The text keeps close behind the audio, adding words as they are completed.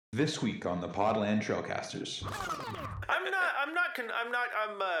This week on the Podland Trailcasters. I'm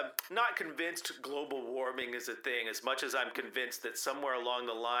not convinced global warming is a thing as much as I'm convinced that somewhere along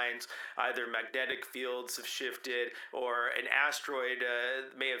the lines either magnetic fields have shifted or an asteroid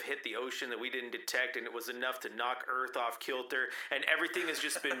may have hit the ocean that we didn't detect, and it was enough to knock Earth off kilter, and everything has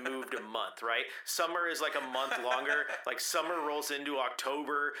just been moved a month, right? Summer is like a month longer. Like summer rolls into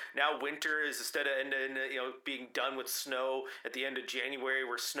October. Now winter is, instead of being done with snow at the end of January,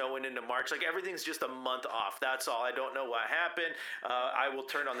 we're snowing into March. Like everything's just a month off. That's all. I don't know what happened. I will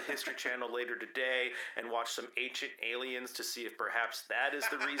turn on the History Channel later today and watch some Ancient Aliens to see if perhaps that is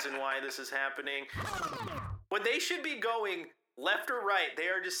the reason why this is happening. When they should be going left or right, they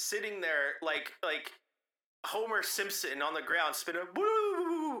are just sitting there like Homer Simpson on the ground, spinning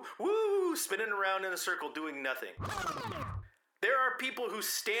woo woo, spinning around in a circle, doing nothing. There are people who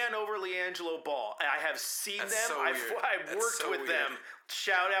stand over LiAngelo Ball. I have seen them. So I've worked with them.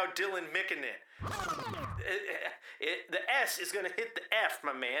 Shout out Dylan Mikkonen. The S is going to hit the F,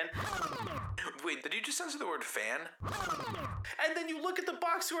 my man. Wait, did you just censor the word fan? And then you look at the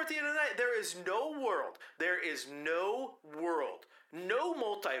box score at the end of the night. There is no world. There is no world. No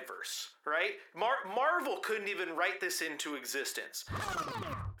multiverse, right? Marvel couldn't even write this into existence.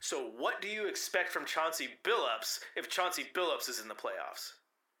 So what do you expect from Chauncey Billups if Chauncey Billups is in the playoffs?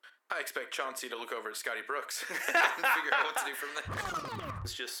 I expect Chauncey to look over at Scotty Brooks and figure out what to do from there.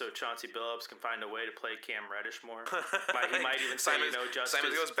 It's just so Chauncey Billups can find a way to play Cam Reddish more. He might even say, Justice.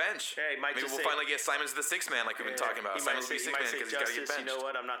 Simons goes bench. Hey, Maybe we'll finally get Simons the sixth man like we've been talking about. Simons will be sixth man because he's got to get Justice, benched. you know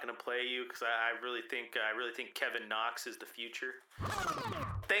what? I'm not going to play you because I really think Kevin Knox is the future.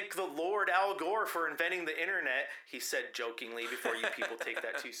 Thank the Lord Al Gore for inventing the internet, he said jokingly before you people take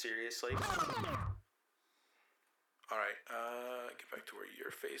that too seriously. All right, get back to where your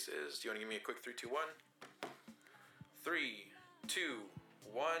face is. Do you want to give me a quick 3, 2, 1? 3, 2,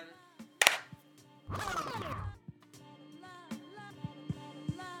 1.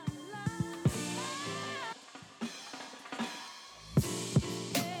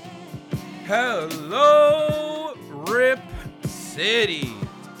 Hello, Rip City.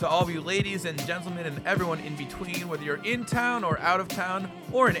 To all of you ladies and gentlemen and everyone in between, whether you're in town or out of town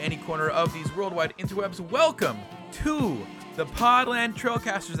or in any corner of these worldwide interwebs, welcome to the Podland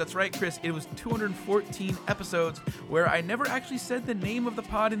Trailcasters. That's right, Chris. It was 214 episodes where I never actually said the name of the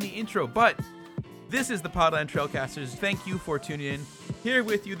pod in the intro, but this is the Podland Trailcasters. Thank you for tuning in. Here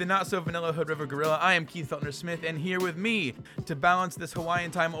with you, the not-so-vanilla Hood River Gorilla. I am Keith Feltner-Smith, and here with me to balance this Hawaiian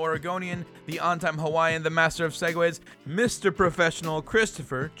time Oregonian, the on-time Hawaiian, the master of segues, Mr. Professional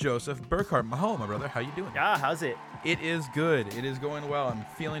Christopher Joseph Burkhart. Mahalo, my brother. How you doing? Yeah, how's it? It is good. It is going well. I'm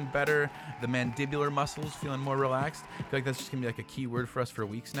feeling better. The mandibular muscles feeling more relaxed. I feel like that's just going to be like a key word for us for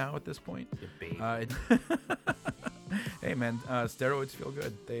weeks now at this point. Hey, man, steroids feel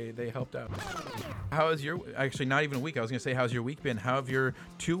good. They helped out. How is your, actually not even a week, I was going to say, how's your week been? How have your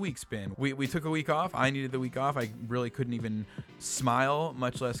 2 weeks been? We took a week off. I needed the week off. I really couldn't even smile,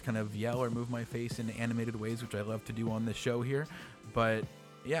 much less kind of yell or move my face in animated ways, which I love to do on the show here. But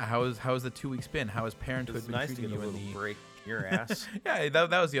yeah, how's the 2 weeks been? How has parenthood been treating you in the break your ass? Yeah, that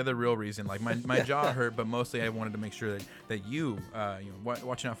was the other real reason. Like my jaw hurt, but mostly I wanted to make sure that you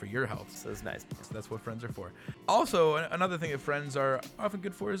watching out for your health. So it's nice. So that's what friends are for. Also, another thing that friends are often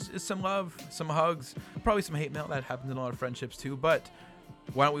good for is some love, some hugs, probably some hate mail. That happens in a lot of friendships too. But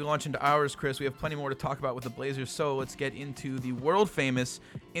why don't we launch into ours, Chris? We have plenty more to talk about with the Blazers, so let's get into the world famous,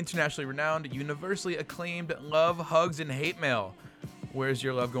 internationally renowned, universally acclaimed love, hugs, and hate mail. Where's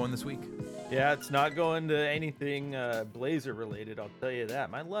your love going this week? Yeah, it's not going to anything Blazer related, I'll tell you that.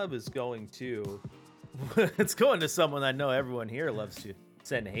 My love is going to it's going to someone I know everyone here loves to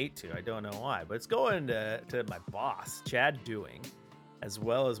send hate to. I don't know why, but it's going to my boss, Chad Dewing, as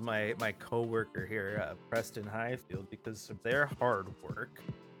well as my coworker here, Preston Highfield, because of their hard work.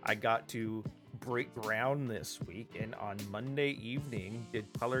 I got to break ground this week, and on Monday evening did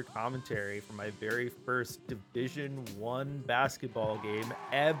color commentary for my very first Division I basketball game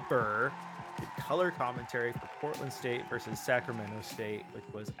ever. Did color commentary for Portland State versus Sacramento State, which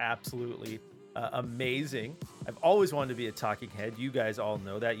was absolutely amazing. I've always wanted to be a talking head. You guys all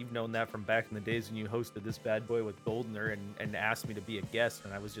know that. You've known that from back in the days when you hosted this bad boy with Goldner and asked me to be a guest,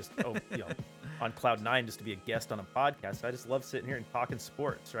 and I was just on cloud nine just to be a guest on a podcast. I just love sitting here and talking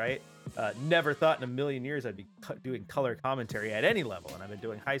sports, right? Never thought in a million years I'd be doing color commentary at any level, and I've been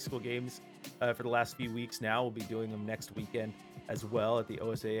doing high school games for the last few weeks now. We'll be doing them next weekend as well at the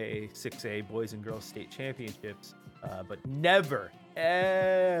OSAA 6A Boys and Girls State Championships, but never,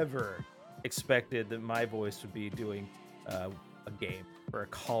 ever expected that my voice would be doing a game for a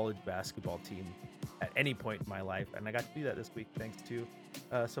college basketball team at any point in my life, and I got to do that this week thanks to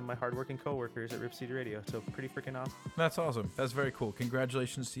some of my hardworking coworkers at Rip City Radio. So pretty freaking awesome. That's awesome. That's very cool.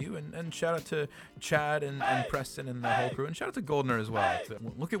 Congratulations to you, and shout out to Chad and Preston and the whole crew, and shout out to Goldner as well.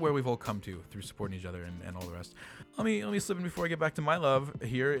 Look at where we've all come to through supporting each other and all the rest. Let me slip in before I get back to my love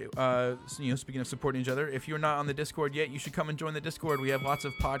here. Speaking of supporting each other, if you're not on the Discord yet, you should come and join the Discord. We have lots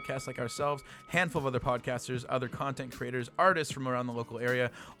of podcasts like ourselves, handful of other podcasters, other content creators, artists from around the local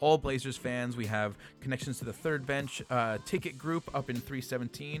area, all Blazers fans. We have connections to the Third Bench ticket group up in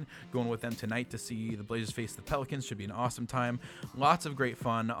 317. Going with them tonight to see the Blazers face the Pelicans. Should be an awesome time. Lots of great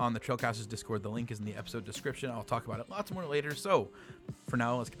fun on the Trailcasters Discord. The link is in the episode description. I'll talk about it lots more later. So for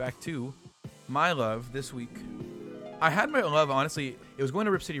now, let's get back to my love this week. I had my love, honestly, it was going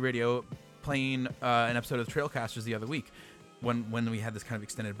to Rip City Radio playing an episode of Trailcasters the other week when we had this kind of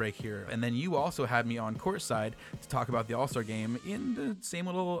extended break here. And then you also had me on courtside to talk about the All-Star game in the same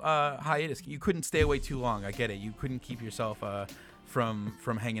little hiatus. You couldn't stay away too long. I get it. You couldn't keep yourself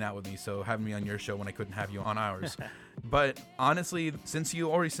from hanging out with me, so having me on your show when I couldn't have you on ours. But honestly, since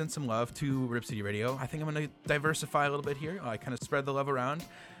you already sent some love to Rip City Radio, I think I'm going to diversify a little bit here. I kind of spread the love around.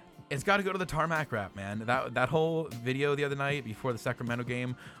 It's got to go to the Tarmac Rap, man. That whole video the other night before the Sacramento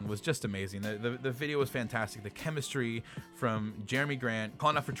game was just amazing. The video was fantastic. The chemistry from Jeremy Grant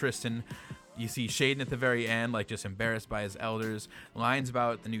calling out for Tristan. You see Shaden at the very end, like just embarrassed by his elders. Lines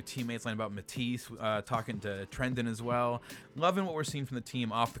about the new teammates, line about Matisse, talking to Trendon as well. Loving what we're seeing from the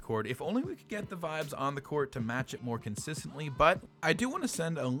team off the court. If only we could get the vibes on the court to match it more consistently. But I do want to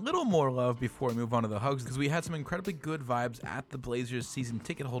send a little more love before we move on to the hugs, because we had some incredibly good vibes at the Blazers season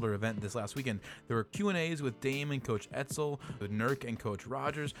ticket holder event this last weekend. There were Q&As with Dame and Coach Etzel, with Nurk and Coach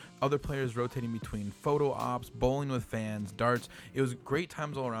Rogers, other players rotating between photo ops, bowling with fans, darts. It was great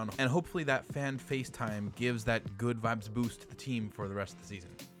times all around, and hopefully that fan FaceTime gives that good vibes boost to the team for the rest of the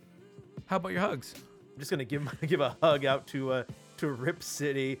season. How about your hugs? I'm just gonna give a hug out to Rip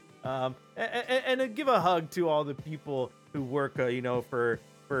City, and give a hug to all the people who work, for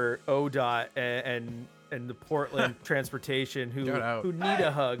ODOT and the Portland transportation who need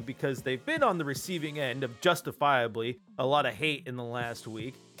a hug, because they've been on the receiving end of justifiably a lot of hate in the last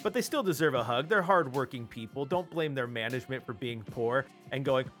week, but they still deserve a hug. They're hardworking people. Don't blame their management for being poor and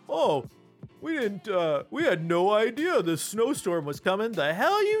going, oh, we had no idea the snowstorm was coming. The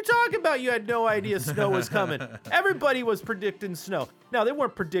hell are you talking about? You had no idea snow was coming. Everybody was predicting snow. Now, they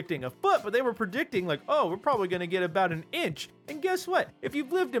weren't predicting a foot, but they were predicting like, oh, we're probably going to get about an inch. And guess what? If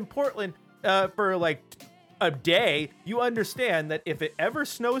you've lived in Portland for like a day, you understand that if it ever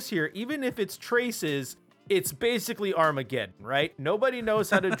snows here, even if it's traces, it's basically Armageddon, right? Nobody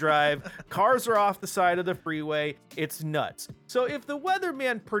knows how to drive. Cars are off the side of the freeway. It's nuts. So if the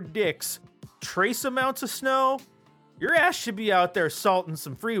weatherman predicts trace amounts of snow, your ass should be out there salting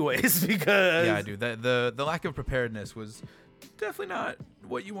some freeways, because yeah, dude, the lack of preparedness was definitely not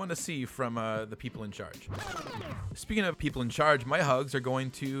what you want to see from the people in charge. Speaking of people in charge, my hugs are going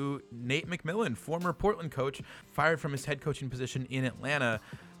to Nate McMillan, former Portland coach, fired from his head coaching position in Atlanta.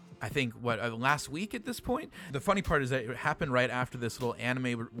 I think, last week at this point? The funny part is that it happened right after this little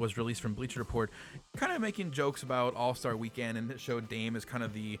anime was released from Bleacher Report, kind of making jokes about All-Star Weekend, and it showed Dame as kind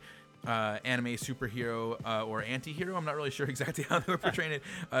of the anime superhero or anti-hero. I'm not really sure exactly how they were portraying it,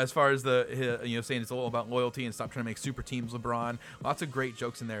 as far as saying it's all about loyalty and stop trying to make super teams LeBron. Lots of great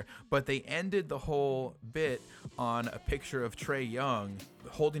jokes in there, but they ended the whole bit on a picture of Trae Young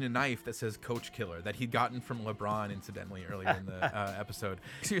holding a knife that says Coach Killer, that he'd gotten from LeBron incidentally earlier in the episode.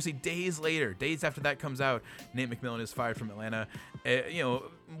 Seriously, days after that comes out, Nate McMillan is fired from Atlanta.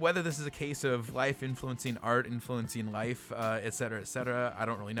 Whether this is a case of life influencing art, influencing life, et cetera, I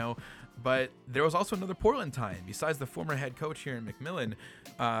don't really know. But there was also another Portland time. Besides the former head coach here in McMillan,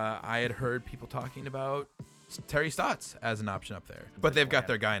 I had heard people talking about Terry Stotts as an option up there. But they've got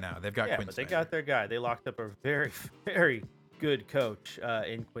their guy now. They've got Quinn Snyder. They got their guy. They locked up a very, very good coach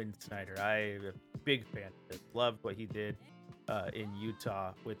in Quinn Snyder. I'm a big fan of it. Loved what he did in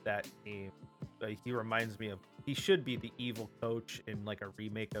Utah with that team. He reminds me of, he should be the evil coach in like a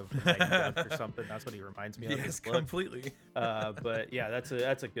remake of The Mighty Ducks or something. That's what he reminds me of. Yes, completely. But yeah, that's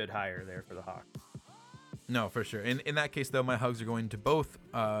a good hire there for the Hawks. No, for sure. In that case, though, my hugs are going to both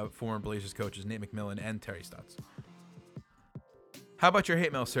former Blazers coaches, Nate McMillan and Terry Stotts. How about your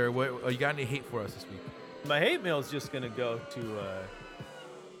hate mail, sir? What you got any hate for us this week? My hate mail is just going to go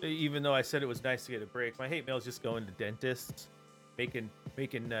to, even though I said it was nice to get a break, my hate mail is just going to dentists, making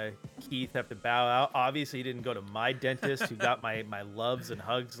Keith have to bow out. Obviously, he didn't go to my dentist who got my loves and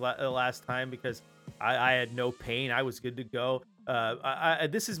hugs last time, because I had no pain. I was good to go.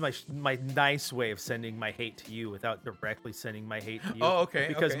 This is my nice way of sending my hate to you without directly sending my hate to you. Oh, okay.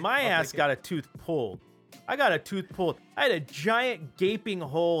 Because my ass got a tooth pulled I got a tooth pulled. I had a giant gaping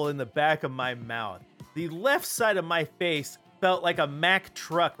hole in the back of my mouth. The left side of my face felt like a Mack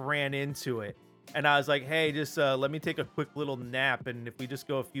truck ran into it. And I was like, hey, just let me take a quick little nap. And if we just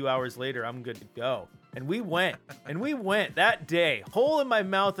go a few hours later, I'm good to go. And we went. That day. Hole in my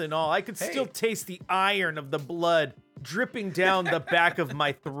mouth and all. I could still taste the iron of the blood dripping down the back of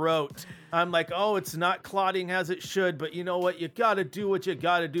my throat. I'm like, oh, it's not clotting as it should. But you know what? You got to do what you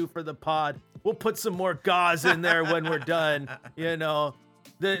got to do for the pod. We'll put some more gauze in there when we're done. You know,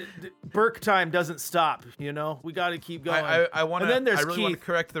 the Burke time doesn't stop. You know, we got to keep going. I want to. And then there's I really want to Keith.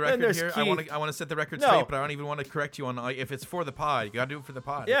 correct the Then record there's here. Keith. I want to set the record No. straight, but I don't even want to correct you on if it's for the pod. You got to do it for the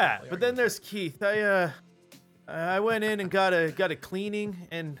pod. Yeah, It's but then there's Keith. I went in and got a cleaning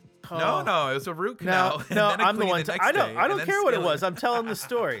and no, it was a root canal. no, and then a I'm the clean one. next I day, don't and then care what it stealing. was. I'm telling the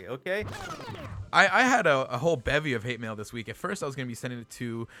story. Okay. I had a whole bevy of hate mail this week. At first, I was going to be sending it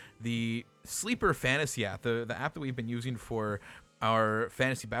to the Sleeper Fantasy app, the app that we've been using for our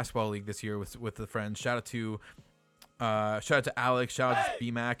fantasy basketball league this year with the friends. Shout out to Alex. Shout out to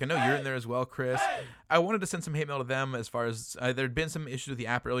BMac. I know you're in there as well, Chris. I wanted to send some hate mail to them as far as there'd been some issues with the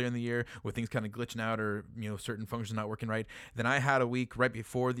app earlier in the year with things kind of glitching out or certain functions not working right. Then I had a week right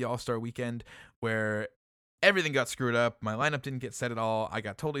before the All-Star weekend where everything got screwed up. My lineup didn't get set at all. I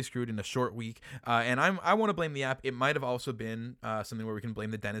got totally screwed in a short week. And I want to blame the app. It might have also been something where we can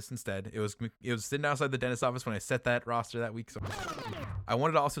blame the dentist instead. It was sitting outside the dentist office when I set that roster that week. So I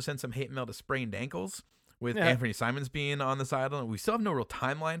wanted to also send some hate mail to Sprained Ankles with Anthony Simons being on the sideline. We still have no real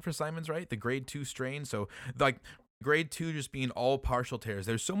timeline for Simons, right? The grade 2 strain. So like grade 2 just being all partial tears.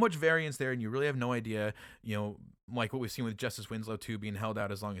 There's so much variance there, and you really have no idea, like what we've seen with Justice Winslow too being held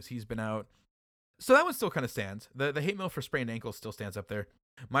out as long as he's been out. So that one still kind of stands. The hate mail for Sprained Ankles still stands up there.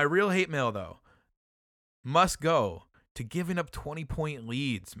 My real hate mail, though, must go to giving up 20-point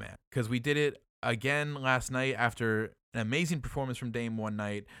leads, man. Because we did it again last night after an amazing performance from Dame one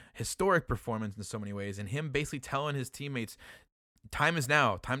night. Historic performance in so many ways. And him basically telling his teammates, time is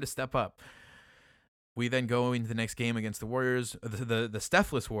now. Time to step up. We then go into the next game against the Warriors, the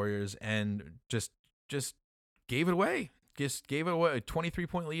Stephless Warriors, and just gave it away. Just gave it away, a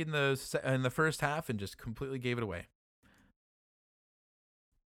 23-point lead in the first half, and just completely gave it away.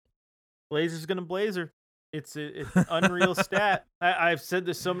 Blazers gonna blazer. It's an unreal stat. I've said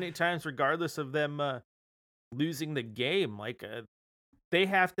this so many times, regardless of them losing the game. Like they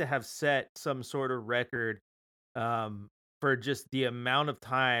have to have set some sort of record for just the amount of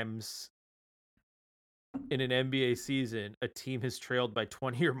times in an NBA season a team has trailed by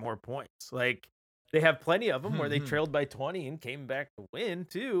 20 or more points. Like they have plenty of them where they trailed by 20 and came back to win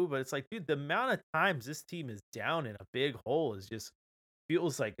too. But it's like, dude, the amount of times this team is down in a big hole is just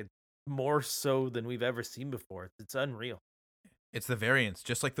feels like it's more so than we've ever seen before. It's unreal. It's the variance,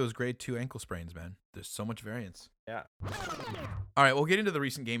 just like those grade 2 ankle sprains, man. There's so much variance. Yeah. All right, we'll get into the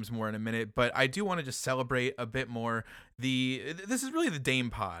recent games more in a minute, but I do want to just celebrate a bit more. This is really the Dame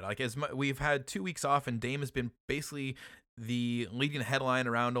pod. Like we've had 2 weeks off, and Dame has been basically the leading headline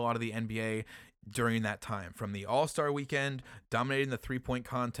around a lot of the NBA during that time, from the All-Star weekend, dominating the 3-point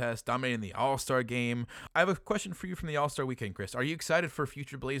contest, dominating the All-Star game. I have a question for you from the All-Star weekend, Chris. Are you excited for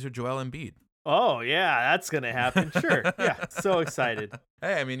future Blazer Joel Embiid? Oh, yeah, that's going to happen. Sure. Yeah, so excited.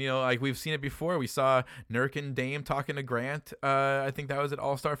 Hey, I mean, like we've seen it before. We saw Nurk and Dame talking to Grant. I think that was at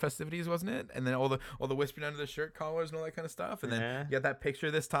All-Star festivities, wasn't it? And then all the whispering under the shirt collars and all that kind of stuff. And then you got that picture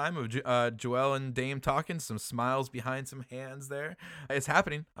this time of Joel and Dame talking, some smiles behind some hands there. It's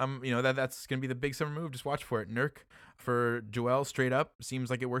happening. That's going to be the big summer move. Just watch for it. Nurk for Joel straight up. Seems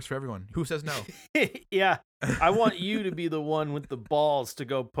like it works for everyone. Who says no? Yeah. I want you to be the one with the balls to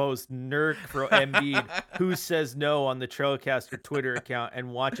go post Nurk for Embiid, who says no on the Trailcaster Twitter account,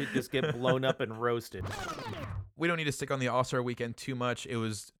 and watch it just get blown up and roasted. We don't need to stick on the All-Star weekend too much. It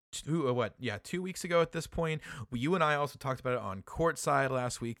was 2 weeks ago at this point. You and I also talked about it on Courtside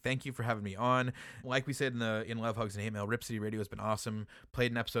last week. Thank you for having me on. Like we said in Love Hugs and Hate Mail, Rip City Radio has been awesome.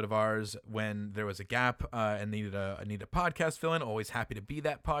 Played an episode of ours when there was a gap and needed a podcast fill in. Always happy to be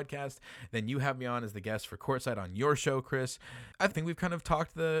that podcast. Then you have me on as the guest for Courtside on your show, Chris. I think we've kind of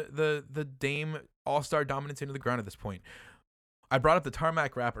talked the Dame All-Star dominance into the ground at this point. I brought up the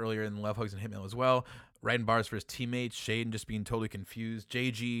Tarmac rap earlier in Love Hugs and Hate Mail as well. Writing bars for his teammates, Shaden just being totally confused,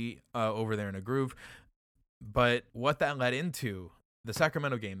 JG over there in a groove. But what that led into, the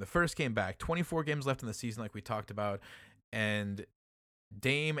Sacramento game, the first game back, 24 games left in the season like we talked about, and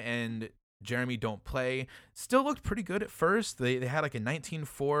Dame and Jeremy don't play. Still looked pretty good at first. They had like a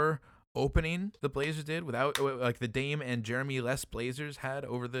 19-4 opening, the Blazers did, without like the Dame and Jeremy less Blazers had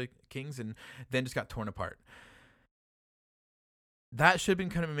over the Kings, and then just got torn apart. That should have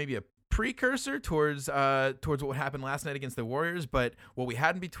been kind of maybe a precursor towards what happened last night against the Warriors, but what we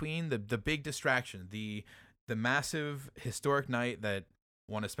had in between, the big distraction, the massive historic night that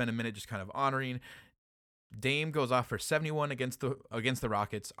I want to spend a minute just kind of honoring. Dame goes off for 71 against the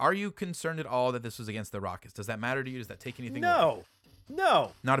Rockets. Are you concerned at all that this was against the Rockets? Does that matter to you? Does that take anything away?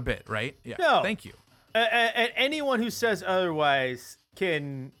 No. Not a bit, right? Yeah. No. Thank you. And anyone who says otherwise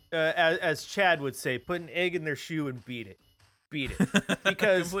can, as Chad would say, put an egg in their shoe and beat it.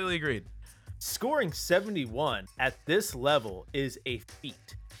 Because Completely agreed. scoring 71 at this level is a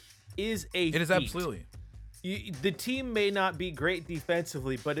feat. It is absolutely. The team may not be great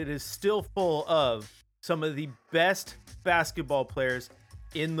defensively, but it is still full of some of the best basketball players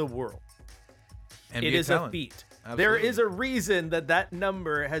in the world. NBA It is talent. a feat. Absolutely. There is a reason that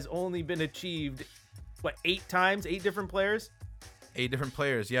number has only been achieved, 8 times? 8 different players? 8 different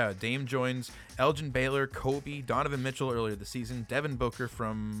players, yeah. Dame joins Elgin Baylor, Kobe, Donovan Mitchell earlier this season, Devin Booker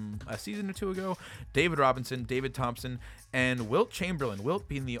from a season or two ago, David Robinson, David Thompson, and Wilt Chamberlain. Wilt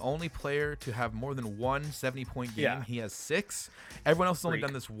being the only player to have more than one 70-point game. Yeah. He has 6. Everyone else has only Freak.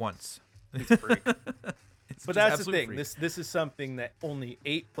 done this once. He's a freak. It's But just that's the absolute thing. freak. This is something that only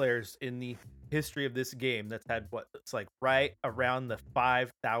 8 players in the history of this game that's had it's like right around the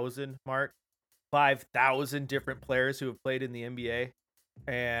 5,000 mark. 5,000 different players who have played in the NBA,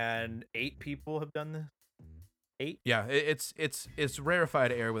 and 8 people have done this. 8. Yeah, it's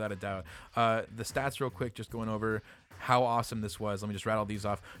rarefied air without a doubt. The stats real quick, just going over how awesome this was. Let me just rattle these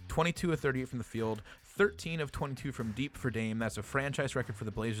off. 22 of 38 from the field, 13 of 22 from deep for Dame. That's a franchise record for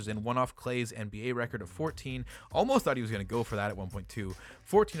the Blazers and one off Clay's NBA record of 14. Almost thought he was going to go for that at 1.2.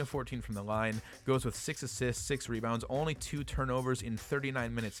 14 of 14 from the line. Goes with 6 assists, 6 rebounds, only 2 turnovers in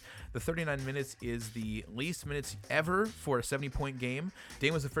 39 minutes. The 39 minutes is the least minutes ever for a 70-point game.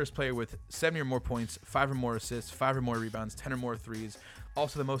 Dame was the first player with 70 or more points, 5 or more assists, 5 or more rebounds, 10 or more threes.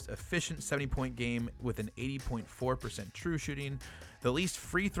 Also the most efficient 70-point game with an 80.4% true shooting. The least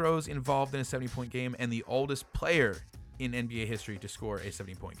free throws involved in a 70-point game, and the oldest player in NBA history to score a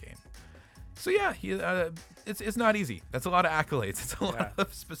 70-point game. So yeah, it's not easy. That's a lot of accolades. It's a lot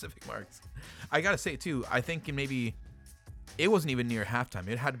of specific marks. I gotta say too, I think maybe it wasn't even near halftime.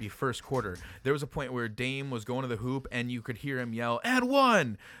 It had to be first quarter. There was a point where Dame was going to the hoop, and you could hear him yell, "And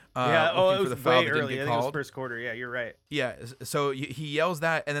one!" It was the foul way that didn't early. get I think it was called. first quarter. Yeah, you're right. Yeah, so he yells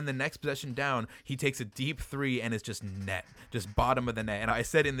that, and then the next possession down, he takes a deep 3, and it's just net, just bottom of the net. And I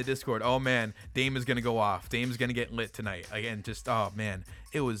said in the Discord, "Oh man, Dame is gonna go off. Dame's gonna get lit tonight." Again, just that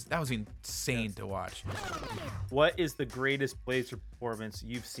was insane to watch. What is the greatest Blazer performance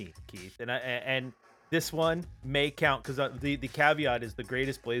you've seen, Keith? And this one may count because the caveat is the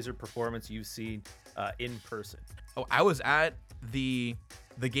greatest Blazer performance you've seen in person. Oh, I was at the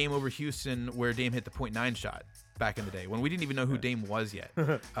game over Houston where Dame hit the .9 shot back in the day when we didn't even know who Dame was yet.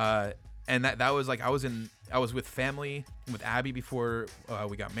 And that was like I was with family, with Abby before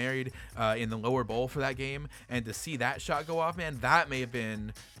we got married in the lower bowl for that game, and to see that shot go off, man, that may have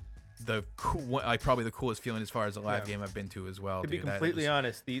been probably the coolest feeling as far as a live game I've been to as well. To be completely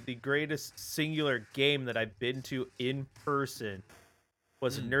honest, the greatest singular game that I've been to in person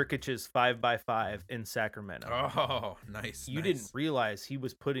was Nurkic's 5x5 in Sacramento. Oh, nice. You didn't realize he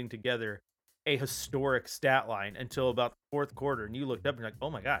was putting together a historic stat line until about the fourth quarter, and you looked up and you're like, "Oh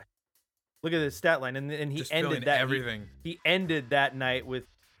my god, look at this stat line!" And he just ended that everything. He ended that night with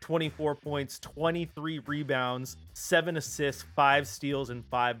 24 points, 23 rebounds, 7 assists, 5 steals, and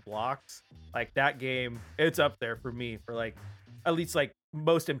 5 blocks. Like that game, it's up there for me for like at least like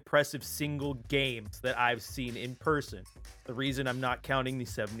most impressive single games that I've seen in person. The reason I'm not counting the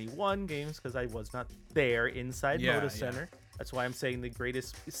 71 games because I was not there inside Moda Center. That's why I'm saying the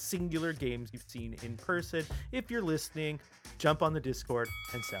greatest singular games you've seen in person. If you're listening, jump on the Discord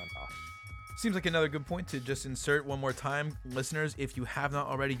and sound off. Seems like another good point to just insert one more time. Listeners, if you have not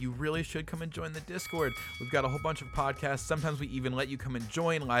already, you really should come and join the Discord. We've got a whole bunch of podcasts. Sometimes we even let you come and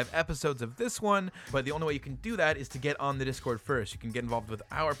join live episodes of this one, but the only way you can do that is to get on the Discord first. You can get involved with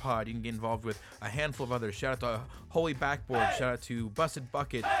our pod. You can get involved with a handful of others. Shout out to Holy Backboard. Shout out to Busted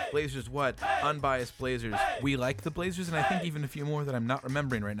Bucket. Blazers What? Unbiased Blazers. We Like the Blazers, and I think even a few more that I'm not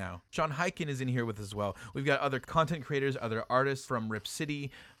remembering right now. Sean Hyken is in here with us as well. We've got other content creators, other artists from Rip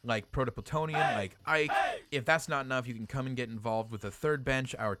City, like Protoplatonian, like Ike. If that's not enough, you can come and get involved with the Third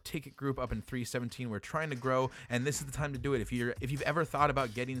Bench, our ticket group up in 317. We're trying to grow, and this is the time to do it. If you've ever thought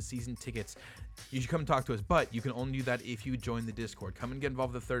about getting season tickets, you should come talk to us, but you can only do that if you join the Discord. Come and get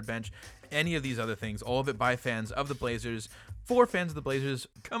involved with the Third Bench, any of these other things, all of it by fans of the Blazers for fans of the Blazers.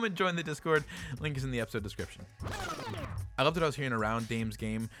 Come and join the Discord. Link is in the episode description. I loved what I was hearing around Dame's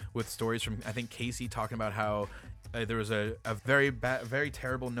game with stories from, I think, Casey talking about how there was a very bad, very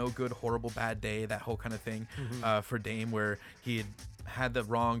terrible, no good, horrible, bad day, that whole kind of thing for Dame, where he had the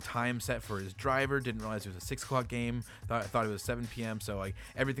wrong time set for his driver, didn't realize it was a 6 o'clock game, thought it was 7 p.m. So like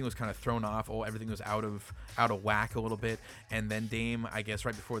everything was kind of thrown off. Everything was out of whack a little bit. And then Dame, I guess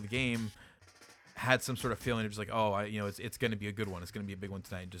right before the game, had some sort of feeling of just like, it's going to be a good one. It's going to be a big one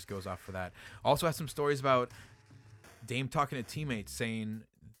tonight. And just goes off for that. Also has some stories about Dame talking to teammates saying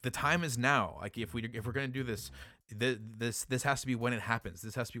the time is now. Like if we're going to do this, this has to be when it happens.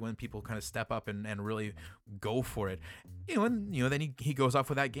 This has to be when people kind of step up and really go for it. And then he goes off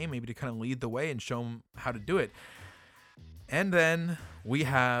with that game maybe to kind of lead the way and show them how to do it. And then we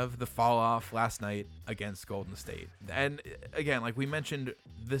have the fall off last night against Golden State. And again, like we mentioned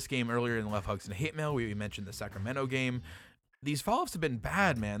this game earlier in Love Hugs and Hate Mail, we mentioned the Sacramento game. These fall offs have been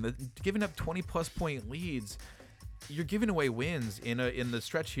bad, man. Giving up 20+ point leads. You're giving away wins in the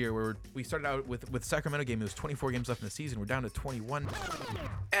stretch here where we started out with Sacramento game. It was 24 games left in the season. We're down to 21.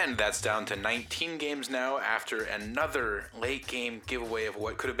 And that's down to 19 games now after another late game giveaway of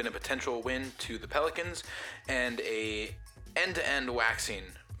what could have been a potential win to the Pelicans and a end-to-end waxing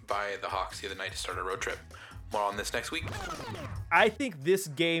by the Hawks the other night to start a road trip. More on this next week. I think this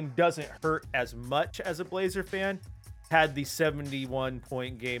game doesn't hurt as much as a Blazer fan had the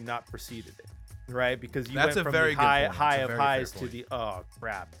 71-point game not preceded it. Right, because you went from the high of highs to the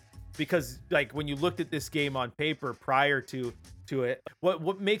crap. Because like when you looked at this game on paper prior to it,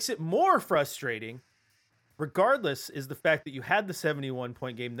 what makes it more frustrating, regardless, is the fact that you had the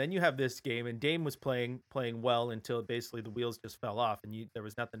 71-point game, then you have this game, and Dame was playing well until basically the wheels just fell off and there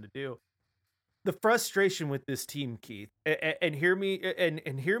was nothing to do. The frustration with this team, Keith, and hear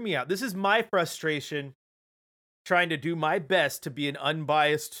me out. This is my frustration, trying to do my best to be an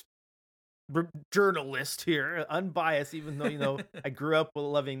unbiased journalist here, unbiased, even though I grew up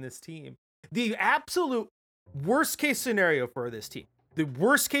loving this team. The absolute worst case scenario for this team, the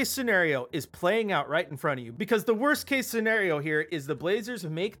worst case scenario is playing out right in front of you, because the worst case scenario here is the Blazers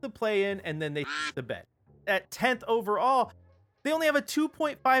make the play in and then they the bed. At 10th overall, they only have a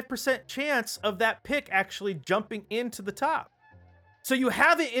 2.5% chance of that pick actually jumping into the top. So you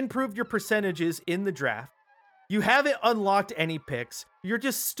haven't improved your percentages in the draft. You haven't unlocked any picks. You're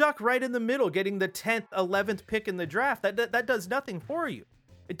just stuck right in the middle, getting the 10th, 11th pick in the draft. That does nothing for you.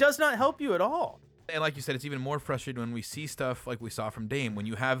 It does not help you at all. And like you said, it's even more frustrating when we see stuff like we saw from Dame. When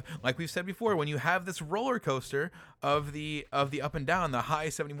you have, like we've said before, when you have this roller coaster of the up and down, the high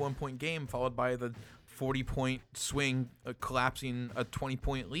 71-point game followed by the 40-point swing, collapsing a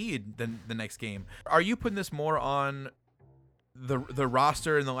 20-point lead the next game. Are you putting this more on the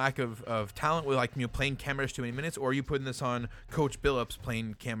roster and the lack of talent with playing Cam Reddish too many minutes, or are you putting this on Coach Billups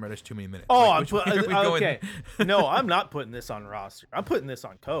playing Cam Reddish too many minutes? Okay. No, I'm not putting this on roster. I'm putting this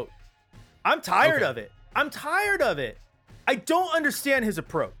on Coach. I'm tired of it. I don't understand his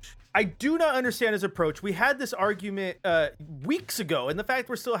approach. I do not understand his approach. We had this argument weeks ago, and the fact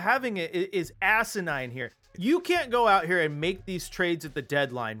we're still having it is asinine here. You can't go out here and make these trades at the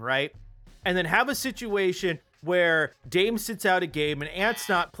deadline, right? And then have a situation where Dame sits out a game and Ant's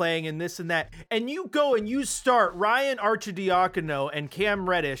not playing and this and that, and you go and you start Ryan Arcidiacono and Cam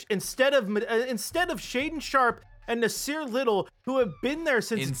Reddish instead of Shaedon Sharpe and Nasir Little, who have been there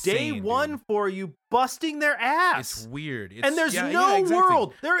since day one for you, busting their ass. It's weird. And there's no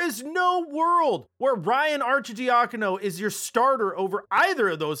world. There is no world where Ryan Arcidiacono is your starter over either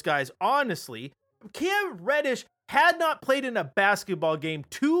of those guys, honestly. Cam Reddish had not played in a basketball game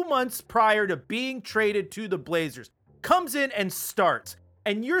 2 months prior to being traded to the Blazers. Comes in and starts.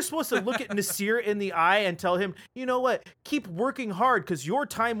 And you're supposed to look at Nasir in the eye and tell him, you know what, keep working hard because your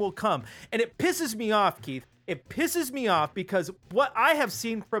time will come. And it pisses me off, Keith. It pisses me off because what I have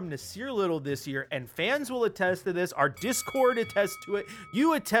seen from Nasir Little this year, and fans will attest to this, our Discord attests to it,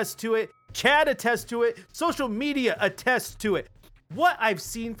 you attest to it, Chad attests to it, social media attests to it. What I've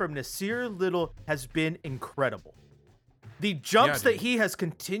seen from Nasir Little has been incredible. The jumps that he has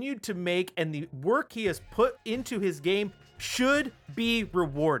continued to make and the work he has put into his game should be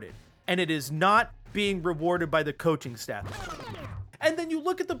rewarded. And it is not being rewarded by the coaching staff. And then you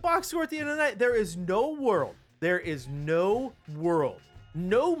look at the box score at the end of the night. There is no world. There is no world.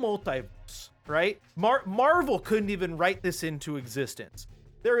 No multiverse, right? Marvel couldn't even write this into existence.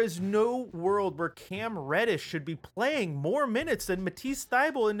 There is no world where Cam Reddish should be playing more minutes than Matisse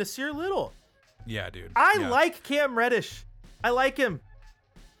Thybulle and Nasir Little. Yeah, dude. I like Cam Reddish. I like him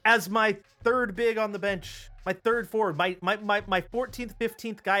as my third big on the bench, my third forward, my 14th,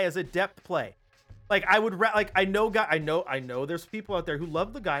 15th guy as a depth play. Like I would like I know there's people out there who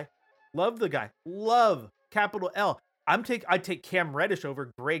love the guy, love capital L. I'd take Cam Reddish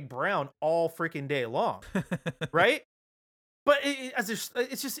over Greg Brown all freaking day long, right? But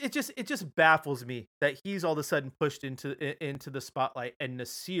it just baffles me that he's all of a sudden pushed into the spotlight, and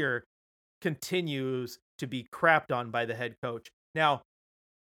Nassir continues to be crapped on by the head coach. Now,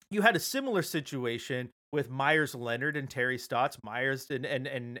 you had a similar situation with Myers Leonard and Terry Stotts. Myers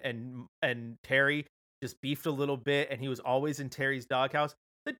and Terry just beefed a little bit, and he was always in Terry's doghouse.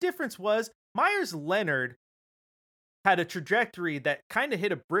 The difference was Myers Leonard had a trajectory that kind of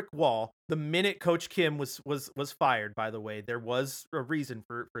hit a brick wall the minute Coach Kim was fired. By the way, there was a reason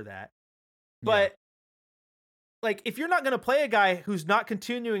for that. But like, if you're not going to play a guy who's not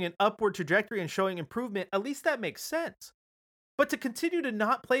continuing an upward trajectory and showing improvement, at least that makes sense. But to continue to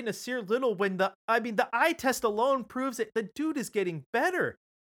not play Nassir Little when the eye test alone proves that the dude is getting better.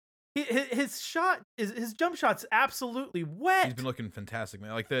 His jump shot's absolutely wet. He's been looking fantastic,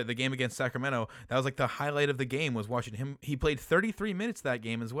 man. Like the game against Sacramento, that was like the highlight of the game, was watching him. He played 33 minutes that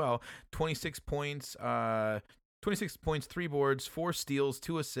game as well. 26 points, 3 boards, 4 steals,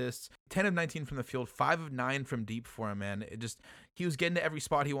 2 assists, 10 of 19 from the field, 5 of 9 from deep for him, man. He was getting to every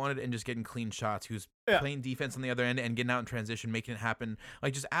spot he wanted and just getting clean shots. He was playing defense on the other end and getting out in transition, making it happen.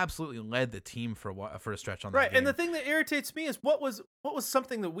 Like, just absolutely led the team for a stretch on that game. And the thing that irritates me is what was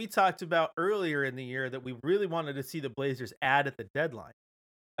something that we talked about earlier in the year that we really wanted to see the Blazers add at the deadline.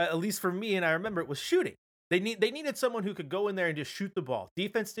 At least for me, and I remember, it was shooting. They needed someone who could go in there and just shoot the ball.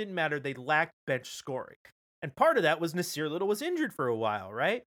 Defense didn't matter. They lacked bench scoring. And part of that was Nassir Little was injured for a while,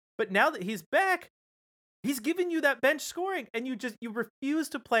 right? But now that he's back, he's giving you that bench scoring, and you refuse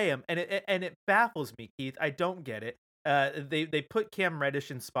to play him, and it baffles me, Keith. I don't get it. They put Cam Reddish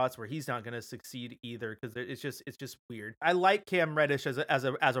in spots where he's not going to succeed either, because it's just weird. I like Cam Reddish as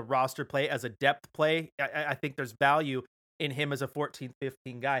a roster play, as a depth play. I think there's value in him as a 14-15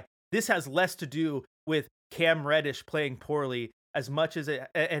 guy. This has less to do with Cam Reddish playing poorly as much as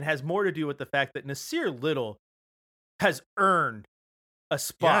and has more to do with the fact that Nassir Little has earned a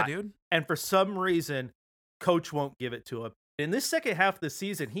spot. Yeah, dude. And for some reason, coach won't give it to him. In this second half of the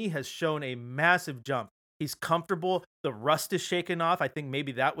season, he has shown a massive jump. He's comfortable. The rust is shaken off. I think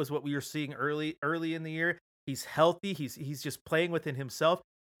maybe that was what we were seeing early in the year. He's healthy. He's just playing within himself.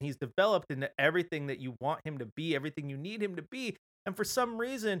 He's developed into everything that you want him to be, everything you need him to be. And for some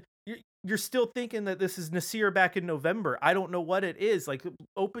reason, you're still thinking that this is Nassir back in November. I don't know what it is. Like,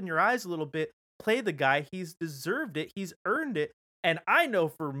 open your eyes a little bit. Play the guy. He's deserved it. He's earned it. And I know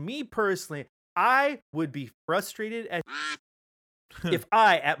for me personally, I would be frustrated if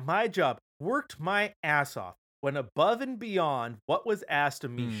I, at my job, worked my ass off, went above and beyond what was asked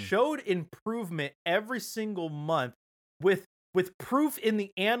of me, showed improvement every single month with proof in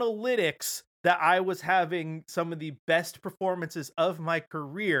the analytics that I was having some of the best performances of my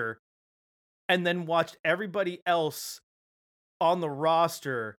career, and then watched everybody else on the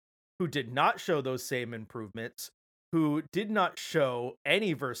roster who did not show those same improvements, who did not show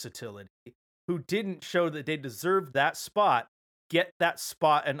any versatility, who didn't show that they deserved that spot, get that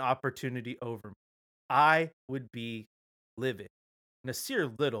spot and opportunity over me. I would be livid.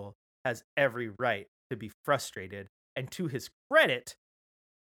 Nassir Little has every right to be frustrated, and to his credit,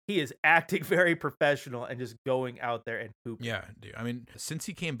 he is acting very professional and just going out there and hooping. Yeah, dude. I mean, since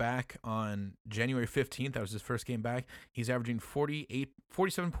he came back on January 15th, that was his first game back, he's averaging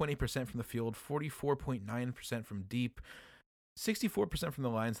 47.8% from the field, 44.9% from deep, 64% from the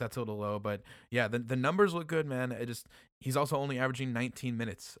lines. That's a little low, but yeah, the numbers look good, man. He's also only averaging 19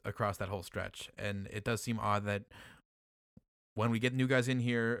 minutes across that whole stretch, and it does seem odd that when we get new guys in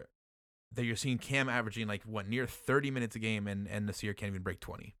here, that you're seeing Cam averaging near 30 minutes a game, and Nassir can't even break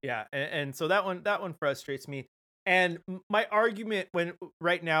 20. Yeah, and so that one frustrates me. And my argument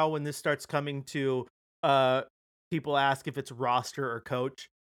right now when this starts coming to people ask if it's roster or coach,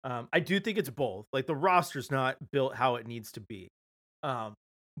 I do think it's both. Like, the roster's not built how it needs to be.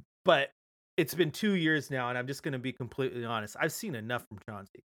 But it's been 2 years now, and I'm just going to be completely honest. I've seen enough from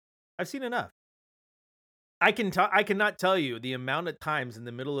Chauncey. I've seen enough. I cannot tell you the amount of times in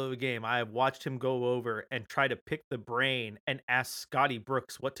the middle of a game I have watched him go over and try to pick the brain and ask Scotty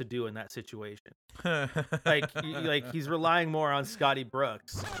Brooks what to do in that situation. like he's relying more on Scotty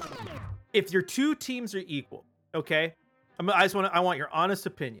Brooks. If your two teams are equal, okay? I want your honest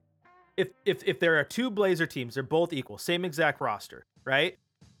opinion. If there are two Blazer teams, they're both equal, same exact roster, right?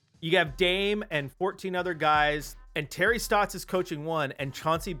 You have Dame and 14 other guys, and Terry Stotts is coaching one, and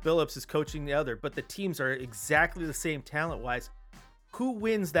Chauncey Billups is coaching the other, but the teams are exactly the same talent-wise. Who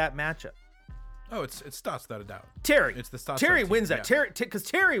wins that matchup? Oh, it's Stotts, without a doubt. Terry. It's the Stotts. Terry wins that. Terry, because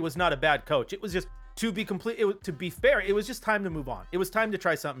Terry was not a bad coach. It was just to be fair, it was just time to move on. It was time to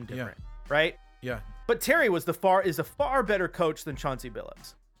try something different, right? Yeah. But Terry is a far better coach than Chauncey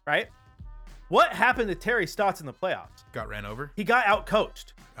Billups, right? What happened to Terry Stotts in the playoffs? Got ran over. He got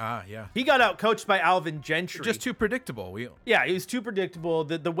outcoached. Yeah. He got outcoached by Alvin Gentry. Just too predictable. Yeah, he was too predictable.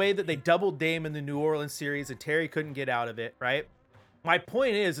 The way that they doubled Dame in the New Orleans series and Terry couldn't get out of it, right? My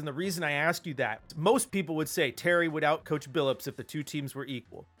point is, and the reason I ask you that, most people would say Terry would outcoach Billups if the two teams were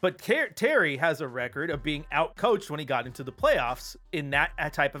equal. But Terry has a record of being outcoached when he got into the playoffs in that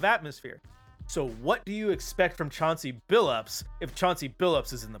type of atmosphere. So what do you expect from Chauncey Billups if Chauncey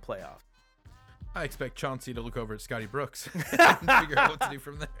Billups is in the playoffs? I expect Chauncey to look over at Scotty Brooks and figure out what to do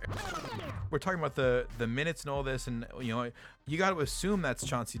from there. We're talking about the minutes and all this, and you got to assume that's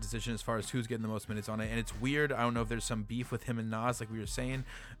Chauncey's decision as far as who's getting the most minutes on it. And it's weird. I don't know if there's some beef with him and Nas, like we were saying,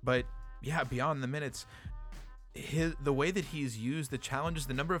 but yeah, beyond the minutes, the way that he's used the challenges,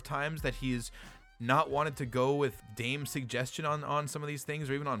 the number of times that he's not wanted to go with Dame's suggestion on some of these things,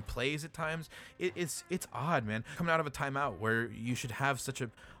 or even on plays at times, it's odd, man. Coming out of a timeout where you should have such a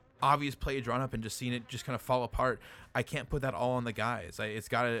obvious play drawn up and just seeing it just kind of fall apart. I can't put that all on the guys. It's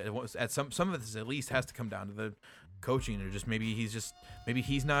got to, at some of this at least has to come down to the coaching, or just maybe he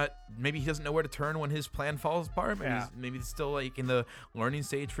doesn't know where to turn when his plan falls apart. Maybe it's still like in the learning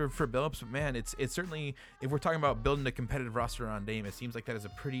stage for Billups. But man, it's certainly, if we're talking about building a competitive roster on Dame, it seems like that is a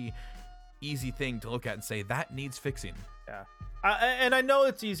pretty easy thing to look at and say that needs fixing. Yeah. And I know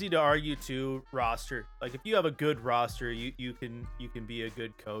it's easy to argue too, roster. Like if you have a good roster, you can be a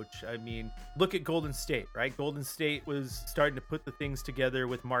good coach. I mean, look at Golden State, right? Golden State was starting to put the things together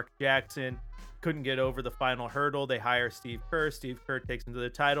with Mark Jackson, couldn't get over the final hurdle. They hire Steve Kerr. Steve Kerr takes him to the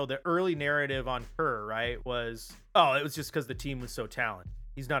title. The early narrative on Kerr, right, was, it was just because the team was so talented.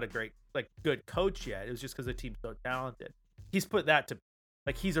 He's not a great, good coach yet. It was just because the team's so talented. He's put that to,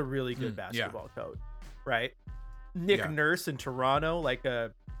 he's a really good basketball coach, right? Nick Nurse in Toronto,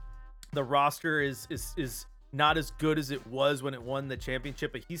 the roster is not as good as it was when it won the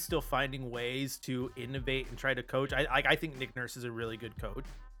championship, but he's still finding ways to innovate and try to coach. I think Nick Nurse is a really good coach.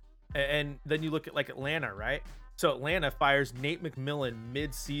 And then you look at Atlanta, right? So Atlanta fires Nate McMillan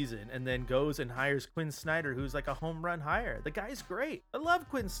mid-season and then goes and hires Quinn Snyder, who's like a home run hire. The guy's great. I love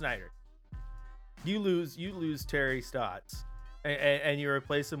Quinn Snyder. You lose Terry Stotts and you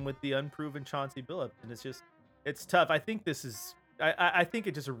replace him with the unproven Chauncey Billups, and it's tough. I think I think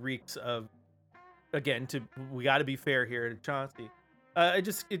it just reeks of, again, we got to be fair here to Chauncey. It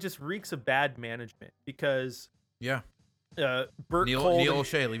just reeks of bad management because Bert Neil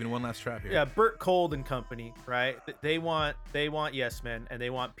O'Shea leaving one last trap here. Yeah, Bert Cold and company, right? They want yes men, and they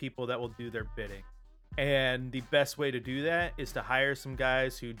want people that will do their bidding. And the best way to do that is to hire some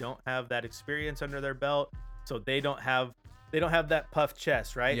guys who don't have that experience under their belt, so they don't have that puffed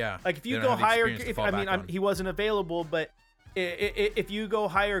chest, right? Yeah. Like if you go hire, he wasn't available, but if you go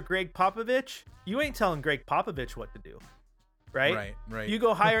hire Greg Popovich, you ain't telling Greg Popovich what to do, right? Right. You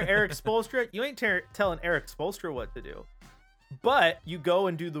go hire Eric Spoelstra, you ain't telling Eric Spoelstra what to do. But you go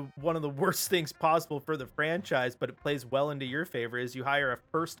and do one of the worst things possible for the franchise, but it plays well into your favor, is you hire a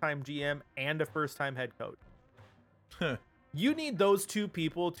first-time GM and a first-time head coach. You need those two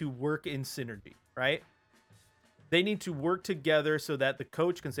people to work in synergy, right? They need to work together so that the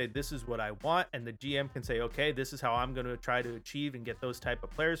coach can say, this is what I want, and the GM can say, okay, this is how I'm going to try to achieve and get those type of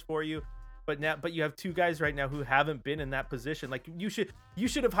players for you. But you have two guys right now who haven't been in that position. Like you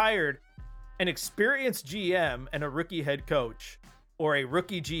should have hired an experienced GM and a rookie head coach, or a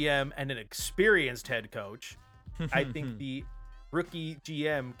rookie GM and an experienced head coach. I think the rookie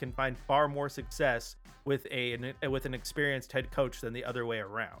GM can find far more success with an experienced head coach than the other way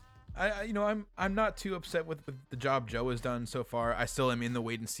around. I'm not too upset with the job Joe has done so far. I still am in the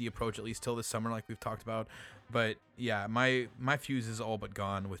wait and see approach, at least till this summer, like we've talked about. But yeah, my fuse is all but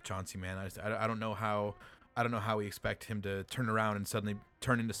gone with Chauncey, man. I don't know how we expect him to turn around and suddenly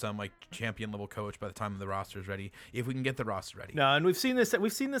turn into some champion level coach by the time the roster is ready, if we can get the roster ready. No, and we've seen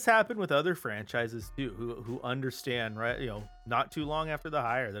this happen with other franchises too, who understand, right? Not too long after the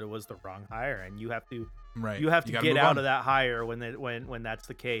hire that it was the wrong hire, and you have to get out of that hire when that's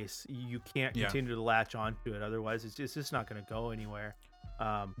the case. You can't continue to latch onto it, otherwise it's just not going to go anywhere.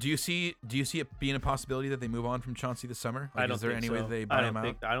 Do you see it being a possibility that they move on from Chauncey this summer? Is there any way they buy him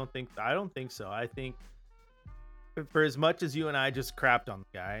out? I don't think so. I think, for as much as you and I just crapped on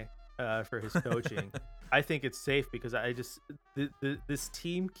the guy for his coaching, I think it's safe because this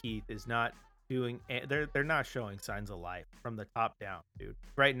team, Keith, is not doing. They're not showing signs of life from the top down, dude.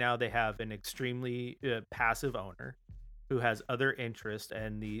 Right now, they have an extremely passive owner who has other interests,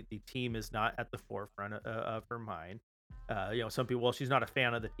 and the team is not at the forefront of her mind. Some people, well, she's not a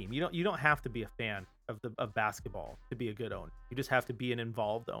fan of the team. You don't have to be a fan of basketball to be a good owner. You just have to be an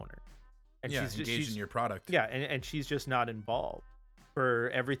involved owner. And she's engaged in your product. Yeah, and she's just not involved.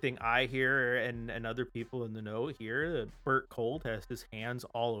 For everything I hear and other people in the know here, Bert Colt has his hands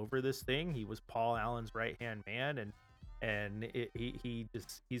all over this thing. He was Paul Allen's right-hand man, and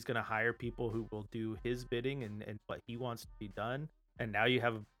he's going to hire people who will do his bidding and what he wants to be done. And now you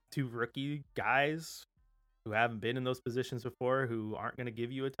have 2 rookie guys who haven't been in those positions before, who aren't going to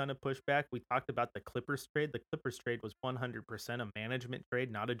give you a ton of pushback. We talked about the Clippers trade. The Clippers trade was 100% a management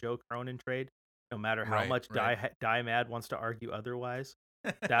trade, not a Joe Cronin trade. No matter how much Mad wants to argue otherwise,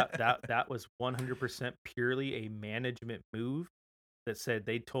 that was 100% purely a management move that said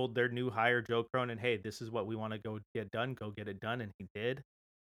they told their new hire Joe Cronin, hey, this is what we want to go get done. Go get it done, and he did.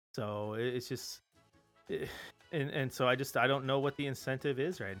 So it's just, and so I don't know what the incentive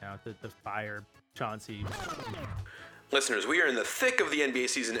is right now to fire Chauncey. Listeners, we are in the thick of the NBA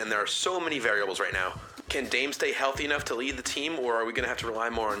season, and there are so many variables right now. Can Dame stay healthy enough to lead the team, or are we going to have to rely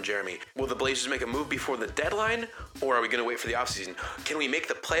more on Jeremy? Will the Blazers make a move before the deadline, or are we going to wait for the offseason? Can we make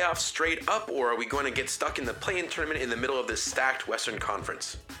the playoffs straight up, or are we going to get stuck in the play-in tournament in the middle of this stacked Western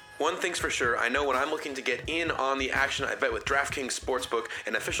Conference? One thing's for sure, I know when I'm looking to get in on the action, I bet with DraftKings Sportsbook,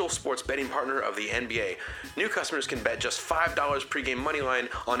 an official sports betting partner of the NBA. New customers can bet just $5 pregame moneyline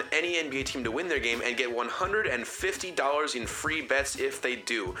on any NBA team to win their game and get $150 in free bets if they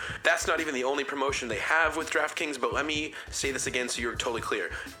do. That's not even the only promotion they have with DraftKings, but let me say this again so you're totally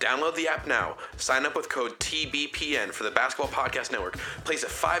clear. Download the app now, sign up with code TBPN for the Basketball Podcast Network, place a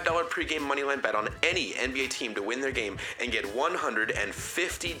 $5 pregame moneyline bet on any NBA team to win their game, and get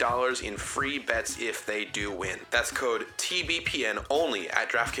 $150 in free bets if they do win. That's code TBPN only at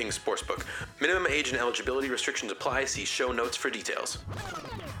DraftKings Sportsbook. Minimum age and eligibility restrictions apply. See show notes for details.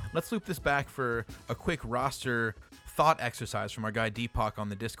 Let's loop this back for a quick roster thought exercise from our guy Deepak on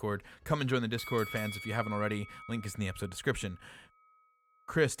the Discord. Come and join the Discord, fans, if you haven't already. Link is in the episode description.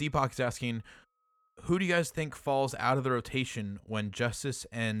 Chris, Deepak is asking, who do you guys think falls out of the rotation when Justice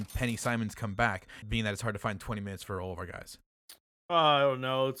and Penny Simons come back, being that it's hard to find 20 minutes for all of our guys? I don't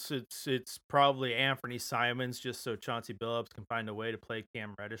know. It's probably Anthony Simons, just so Chauncey Billups can find a way to play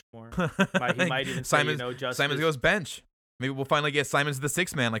Cam Reddish more. He might even Simons, say, Justice. Simons goes bench. Maybe we'll finally get Simons the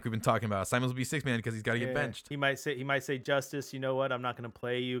 6th man, like we've been talking about. Simons will be 6th man because he's got to get benched. He might say, Justice, you know what? I'm not going to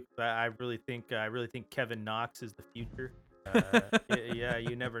play you. I really think Kevin Knox is the future. Yeah,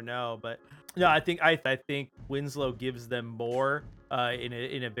 you never know. But no, I think Winslow gives them more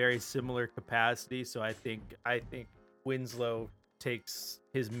in a very similar capacity. So I think Winslow takes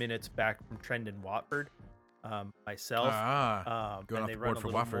his minutes back from Trendon Watford, myself. And they run a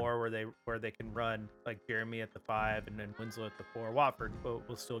little more where they can run like Jeremy at the 5 and then Winslow at the 4. Watford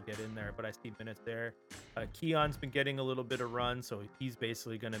will still get in there, but I see minutes there. Keon's been getting a little bit of run, so he's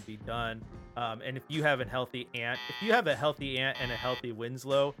basically going to be done. And if you have a healthy Ant and a healthy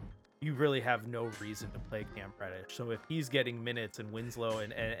Winslow, you really have no reason to play Cam Reddish. So if he's getting minutes and Winslow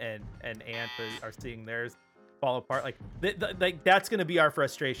and Ant are seeing theirs fall apart, like that's going to be our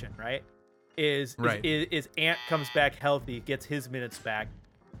frustration, right? Is Ant comes back healthy, gets his minutes back,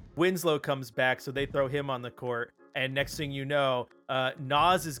 Winslow comes back, so they throw him on the court, and next thing you know,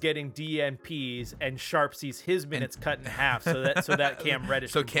 Nas is getting DNPs and Sharp sees his minutes cut in half, so that Cam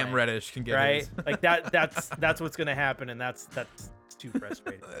Reddish Reddish can get right his. Like that's what's going to happen, and that's too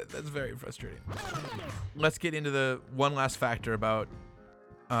frustrating. That's very frustrating. Let's get into the one last factor about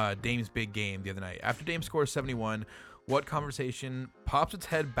Dame's big game the other night. After Dame scores 71, what conversation pops its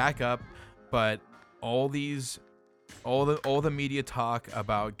head back up? But all the media talk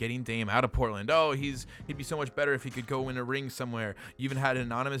about getting Dame out of Portland. Oh, he'd be so much better if he could go win a ring somewhere. You even had an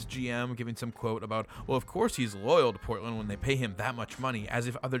anonymous GM giving some quote about, well, of course he's loyal to Portland when they pay him that much money, as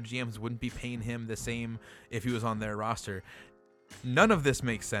if other GMs wouldn't be paying him the same if he was on their roster. None of this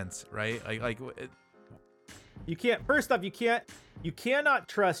makes sense, right? You can't. First off, you cannot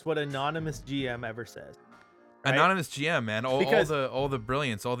trust what anonymous GM ever says. Right? Anonymous GM, man, all the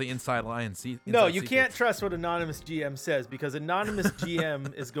brilliance, all the inside lines. No, you can't trust what anonymous GM says, because anonymous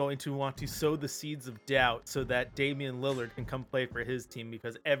GM is going to want to sow the seeds of doubt so that Damian Lillard can come play for his team,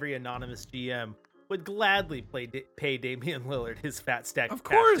 because every anonymous GM would gladly pay Damian Lillard his fat stack of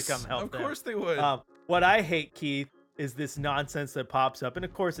cash to come help them. Of course they would. What I hate, Keith, is this nonsense that pops up, and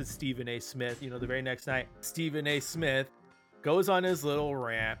of course it's Stephen A. Smith. The very next night, Stephen A. Smith goes on his little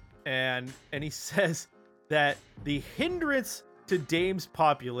rant, and he says that the hindrance to Dame's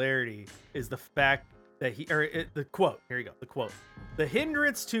popularity is the fact that the quote, here you go, the quote, the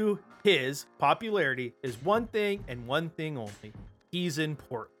hindrance to his popularity is one thing and one thing only: he's in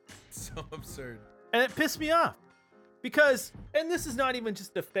Portland. So absurd. And it pissed me off. Because, and this is not even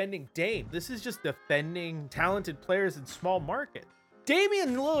just defending Dame, this is just defending talented players in small market.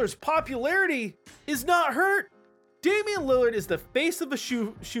 Damian Lillard's popularity is not hurt. Damian Lillard is the face of a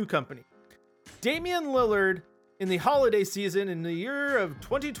shoe company. Damian Lillard, in the holiday season in the year of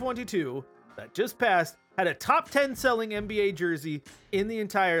 2022 that just passed, had a top 10 selling NBA jersey in the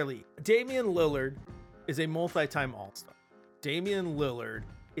entire league. Damian Lillard is a multi-time All-Star. Damian Lillard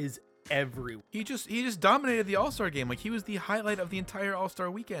is everywhere. He just dominated the All-Star game. Like, he was the highlight of the entire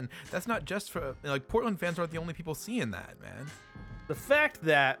All-Star weekend. That's not just for, like, Portland fans aren't the only people seeing that, man. The fact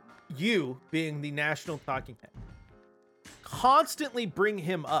that you, being the national talking head, constantly bring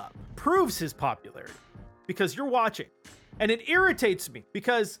him up proves his popularity, because you're watching. And it irritates me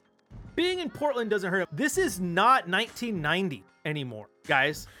because being in Portland doesn't hurt him. This is not 1990 anymore,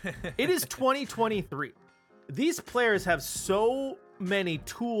 guys. It is 2023. These players have so many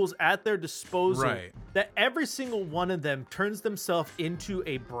tools at their disposal, right, that every single one of them turns themselves into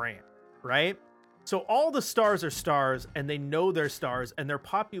a brand, right? So all the stars are stars, and they know they're stars, and their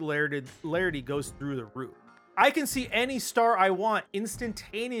popularity goes through the roof. I can see any star I want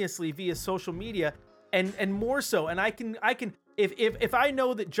instantaneously via social media, and more so. And I can if I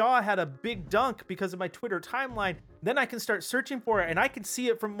know that Ja had a big dunk because of my Twitter timeline, then I can start searching for it, and I can see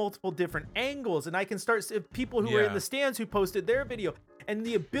it from multiple different angles, and I can start people who were in the stands who posted their video. And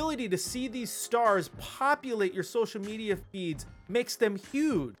the ability to see these stars populate your social media feeds makes them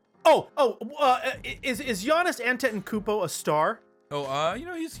huge. Is Giannis Antetokounmpo a star? Oh,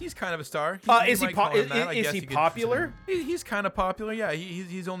 he's kind of a star. Is he popular? He's kind of popular. Yeah,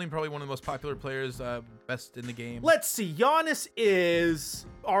 he's only probably one of the most popular players, best in the game. Let's see. Giannis is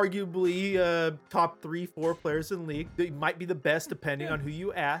arguably top 3-4 players in the league. He might be the best, depending on who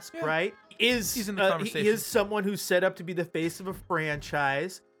you ask. Right? He's in the conversation. He is someone who's set up to be the face of a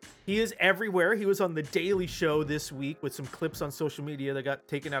franchise. He is everywhere. He was on The Daily Show this week with some clips on social media that got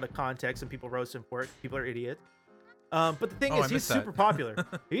taken out of context and people roast him for it. People are idiots. But the thing is, he's super popular.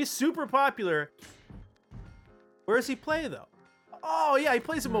 He's super popular. Where does he play, though? Oh, yeah, he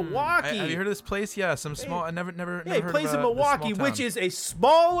plays in Milwaukee. Have you heard of this place? Yeah, some small. I never. Yeah, he plays in Milwaukee, which is a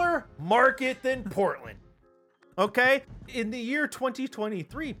smaller market than Portland. Okay? In the year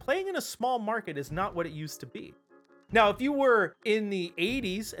 2023, playing in a small market is not what it used to be. Now, if you were in the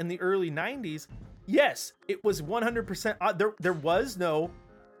 80s and the early 90s, yes, it was 100%. There was no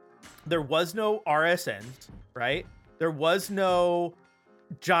RSNs, right? There was no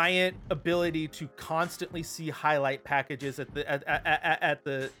giant ability to constantly see highlight packages at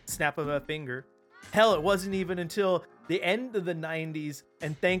the snap of a finger. Hell, it wasn't even until the end of the 90s,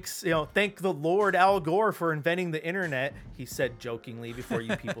 and thank the Lord Al Gore for inventing the internet, he said jokingly before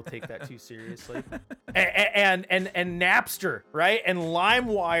you people take that too seriously. And Napster, right? And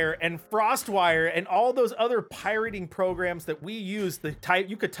LimeWire and FrostWire and all those other pirating programs that we used.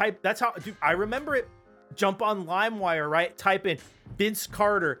 You could type. That's how. Dude, I remember it. Jump on LimeWire, right? Type in Vince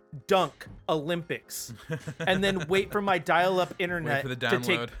Carter dunk Olympics, and then wait for my dial-up internet to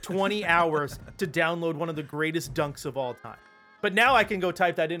take 20 hours to download one of the greatest dunks of all time. But now I can go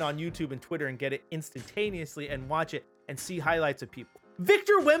type that in on YouTube and Twitter and get it instantaneously and watch it and see highlights of people.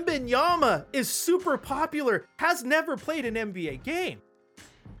 Victor Wembanyama is super popular, has never played an NBA game.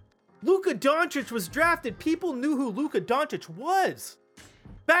 Luka Doncic was drafted. People knew who Luka Doncic was.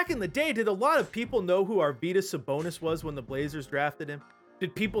 Back in the day, did a lot of people know who Arvydas Sabonis was when the Blazers drafted him?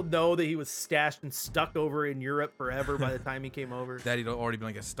 Did people know that he was stashed and stuck over in Europe forever by the time he came over? That he'd already been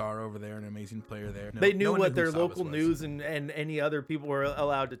like a star over there, an amazing player there. They knew what their local news and any other people were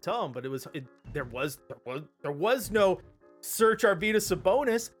allowed to tell them, but there was no search Arvydas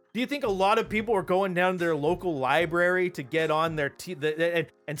Sabonis. Do you think a lot of people were going down to their local library to get on their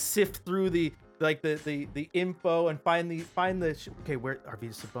and sift through the info and find the where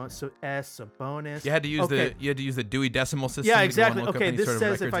Arvydas Sabonis, so Sabonis. You had to use the Dewey Decimal System. Yeah, exactly. Okay, this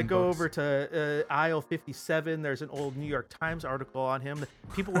says if I go over to aisle 57, there's an old New York Times article on him.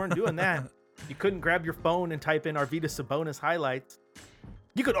 People weren't doing that. You couldn't grab your phone and type in Arvydas Sabonis highlights.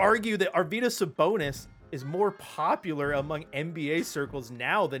 You could argue that Arvydas Sabonis is more popular among NBA circles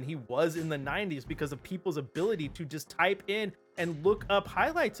now than he was in the 90s because of people's ability to just type in and look up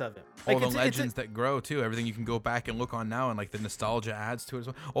highlights of him. All the legends that grow too. Everything you can go back and look on now, and like the nostalgia adds to it as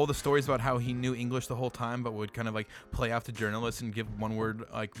well. All the stories about how he knew English the whole time, but would kind of like play off to journalists and give one word,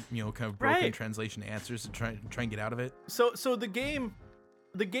 like, kind of broken translation answers to try and get out of it. So the game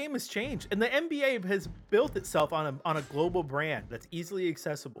has changed, and the NBA has built itself on a global brand that's easily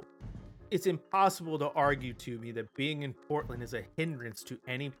accessible. It's impossible to argue to me that being in Portland is a hindrance to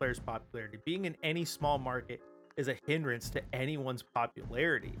any player's popularity. Being in any small market is a hindrance to anyone's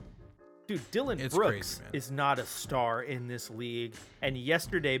popularity. Dude, Dylan It's Brooks crazy, man. is not a star in this league. And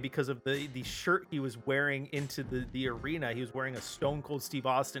yesterday, because of the shirt he was wearing into the arena, he was wearing a Stone Cold Steve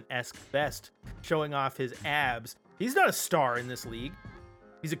Austin-esque vest showing off his abs. He's not a star in this league.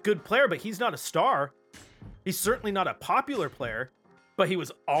 He's a good player, but he's not a star. He's certainly not a popular player, but he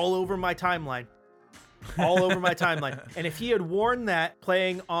was all over my timeline. All over my timeline. And if he had worn that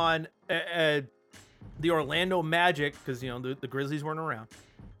playing on the Orlando Magic, because, the Grizzlies weren't around,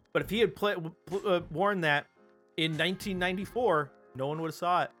 but if he had worn that in 1994, no one would have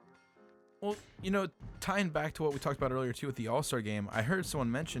saw it. Well, tying back to what we talked about earlier too with the All-Star game, I heard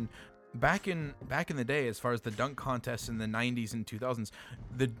someone mention back in the day, as far as the dunk contest in the 90s and 2000s,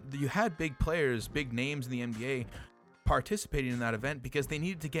 you had big players, big names in the NBA participating in that event because they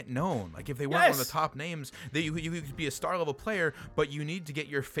needed to get known. Like if they weren't one of the top names, you could be a star level player, but you need to get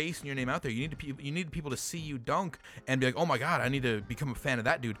your face and your name out there. You need people to see you dunk and be like, oh my god, I need to become a fan of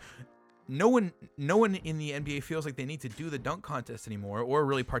that dude. No one in the NBA feels like they need to do the dunk contest anymore or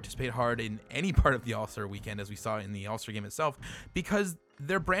really participate hard in any part of the All-Star weekend, as we saw in the All-Star game itself, because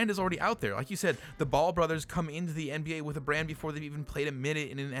their brand is already out there. Like you said, the Ball brothers come into the NBA with a brand before they've even played a minute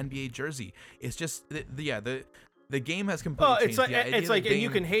in an NBA jersey. It's just the game has completely changed. It's like and you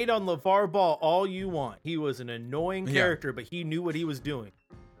can hate on LeVar Ball all you want. He was an annoying character, but he knew what he was doing.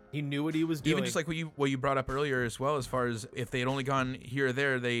 He knew what he was doing. Even just like what you brought up earlier as well, as far as if they had only gone here or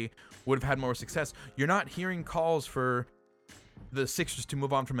there, they would have had more success. You're not hearing calls for the Sixers to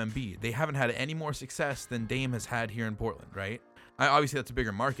move on from Embiid. They haven't had any more success than Dame has had here in Portland, right? Obviously, that's a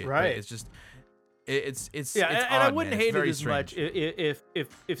bigger market, right? But it's just it's yeah, it's and odd, I wouldn't man. hate It's it very as strange.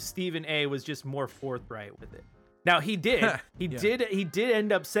 much if Stephen A was just more forthright with it. Now he did. He did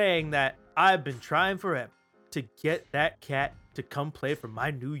end up saying that I've been trying forever to get that cat to come play for my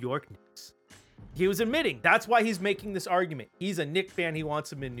New York Knicks. He was admitting that's why he's making this argument. He's a Knicks fan. He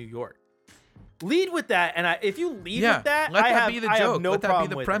wants him in New York. Lead with that, and if you lead with that, let I that have, be the I joke. have no let that problem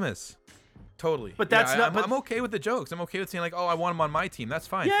be the with premise. Totally. But that's not. I'm okay with the jokes. I'm okay with saying like, oh, I want him on my team. That's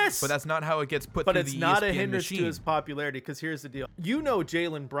fine. Yes. But that's not how it gets put But through it's the not a ESPN hindrance machine. to his popularity, because here's the deal. You know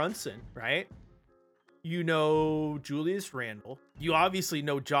Jalen Brunson, right? You know Julius Randle. You obviously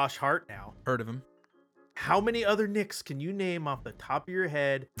know Josh Hart now. Heard of him. How many other Knicks can you name off the top of your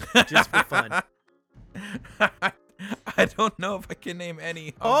head just for fun? I don't know if I can name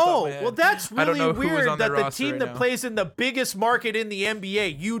any. Oh, well, that's I don't really know who is weird on that their the roster team right that now. plays in the biggest market in the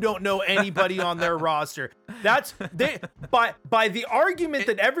NBA, you don't know anybody on their roster. That's by the argument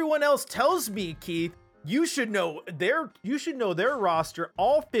that everyone else tells me, Keith. You should know their roster,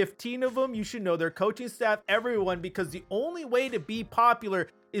 all 15 of them. You should know their coaching staff, everyone, because the only way to be popular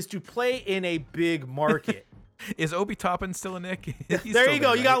is to play in a big market. Is Obi Toppin still a Knick? He's There still you go.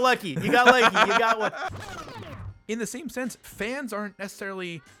 right? You got lucky. You got one. In the same sense, fans aren't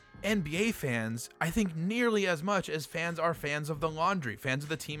necessarily NBA fans, I think, nearly as much as fans are fans of the laundry, fans of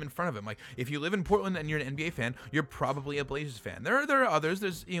the team in front of him. Like, if you live in Portland and you're an NBA fan, you're probably a Blazers fan. There are others.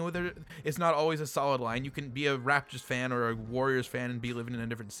 It's not always a solid line. You can be a Raptors fan or a Warriors fan and be living in a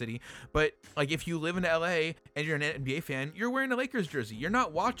different city. But like, if you live in LA and you're an NBA fan, you're wearing a Lakers jersey. You're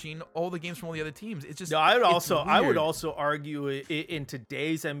not watching all the games from all the other teams. It's just No, I would weird. also argue in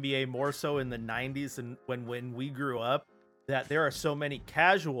today's NBA, more so in the 90s and when we grew up, that there are so many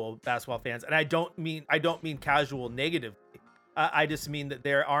casual basketball fans, and I don't mean casual negatively. I just mean that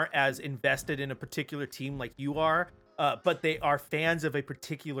they aren't as invested in a particular team like you are, but they are fans of a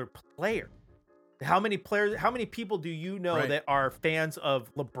particular player. How many people do you know Right. that are fans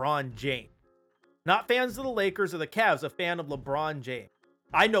of LeBron James? Not fans of the Lakers or the Cavs, a fan of LeBron James.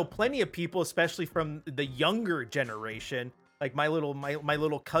 I know plenty of people, especially from the younger generation, like my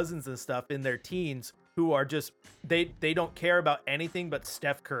little cousins and stuff in their teens, who are just they don't care about anything but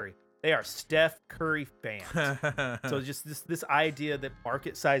Steph Curry. They are Steph Curry fans. So just this idea that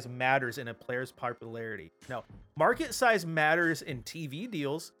market size matters in a player's popularity. No, market size matters in TV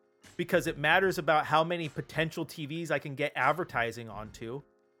deals because it matters about how many potential TVs I can get advertising onto,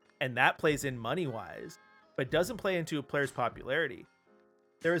 and that plays in money-wise, but doesn't play into a player's popularity.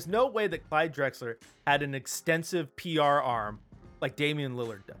 There is no way that Clyde Drexler had an extensive PR arm like Damian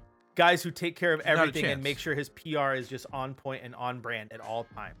Lillard does. Guys who take care of everything and make sure his PR is just on point and on brand at all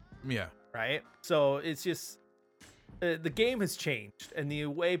times. Yeah. Right? So it's just the game has changed, and the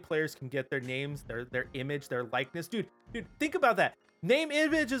way players can get their names, their image, their likeness. Dude, think about that. Name,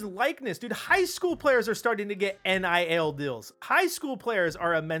 image, and likeness. Dude, high school players are starting to get NIL deals. High school players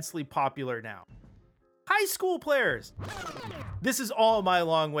are immensely popular now. High school players. This is all my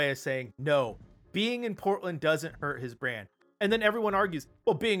long way of saying no. Being in Portland doesn't hurt his brand. And then everyone argues,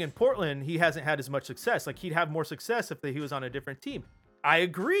 well, being in Portland, he hasn't had as much success. Like, he'd have more success if he was on a different team. I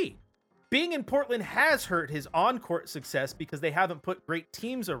agree. being in Portland has hurt his on-court success because they haven't put great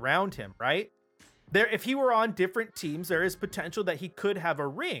teams around him, right? If he were on different teams, there is potential that he could have a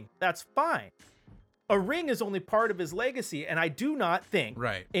ring. That's fine. A ring is only part of his legacy, and I do not think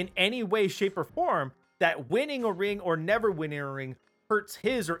in any way, shape, or form that winning a ring or never winning a ring hurts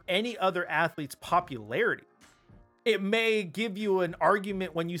his or any other athlete's popularity. It may give you an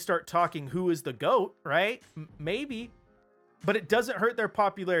argument when you start talking who is the GOAT, right? Maybe. But it doesn't hurt their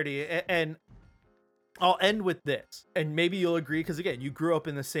popularity. And I'll end with this. And maybe you'll agree, because again, you grew up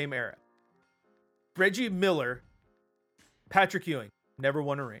in the same era. Reggie Miller, Patrick Ewing, never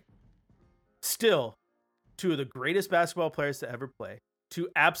won a ring. Still, two of the greatest basketball players to ever play. Two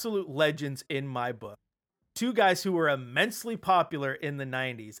absolute legends in my book. Two guys who were immensely popular in the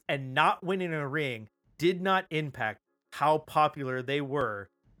 90s, and not winning a ring did not impact how popular they were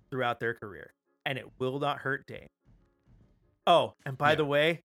throughout their career. And it will not hurt Dame. Oh, and by the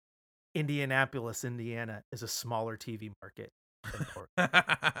way, Indianapolis, Indiana is a smaller TV market than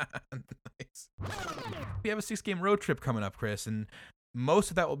Portland. Nice. We have a 6-game road trip coming up, Chris, and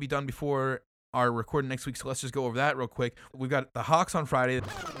most of that will be done before our recording next week, so let's just go over that real quick. We've got the Hawks on Friday.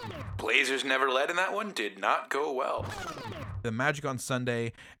 Blazers never led in that one. Did not go well. The Magic on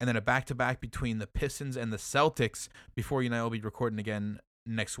Sunday, and then a back-to-back between the Pistons and the Celtics before you and I will be recording again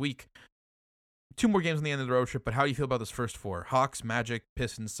next week. 2 more games on the end of the road trip, but how do you feel about this first 4? Hawks, Magic,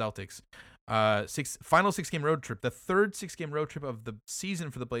 Pistons, Celtics. Final 6-game road trip. The third 6-game road trip of the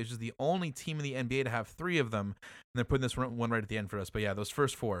season for the Blazers. The only team in the NBA to have 3 of them. And they're putting this one right at the end for us. But yeah, those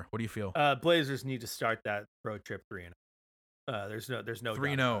first 4. What do you feel? Blazers need to start that road trip 3-0. There's no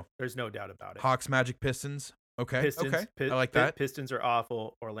 3-0. There's no doubt about it. Hawks, Magic, Pistons. Okay. Pistons, okay. I like that. Pistons are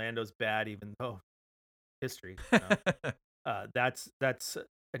awful. Orlando's bad, even though history. That's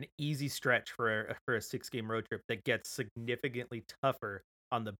an easy stretch for a 6-game road trip that gets significantly tougher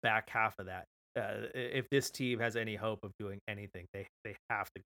on the back half of that. If this team has any hope of doing anything, they have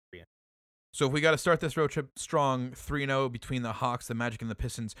to be in. So if we got to start this road trip strong, 3-0 between the Hawks, the Magic, and the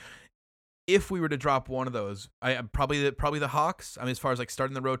Pistons. If we were to drop one of those, probably the Hawks. I mean, as far as like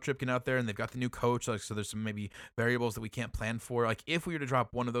starting the road trip, getting out there, and they've got the new coach, like, so there's some maybe variables that we can't plan for. Like if we were to drop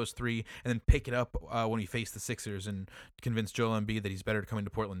one of those 3 and then pick it up when we face the Sixers and convince Joel Embiid that he's better coming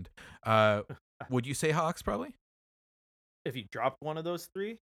to Portland, would you say Hawks probably? If you dropped one of those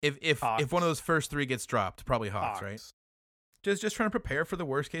 3, if one of those first 3 gets dropped, probably Hawks, right? Just trying to prepare for the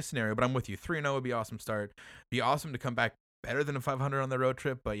worst case scenario. But I'm with you. 3-0 would be awesome start. Be awesome to come back better than a 500 on the road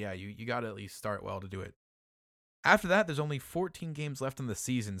trip, but yeah, you got to at least start well to do it. After that, there's only 14 games left in the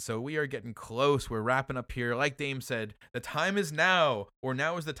season, so we are getting close. We're wrapping up here. Like Dame said, the time is now, or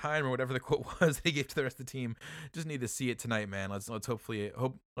now is the time, or whatever the quote was that he gave to the rest of the team. Just need to see it tonight, man. Let's hope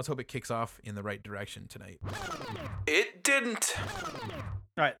it kicks off in the right direction tonight. It didn't.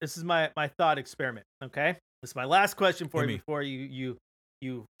 All right, this is my thought experiment. Okay, this is my last question for you before you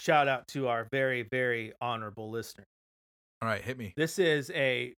shout out to our very, very honorable listener. All right, hit me. This is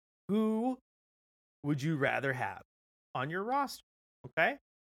a who would you rather have on your roster? Okay.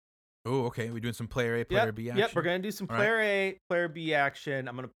 Oh, okay. We're doing some player A, player B action. Yep, we're going to do some player A, player B action.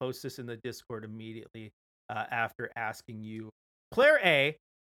 I'm going to post this in the Discord immediately after asking you. Player A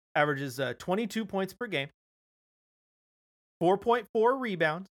averages 22 points per game, 4.4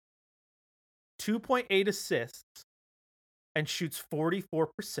 rebounds, 2.8 assists, and shoots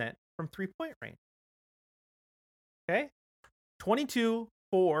 44% from 3-point range. Okay? 22,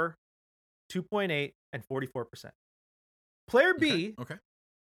 4, 2.8, and 44%. Player B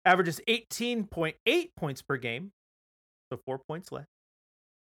averages 18.8 points per game, so 4 points less.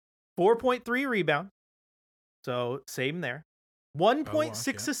 4.3 rebounds, so same there.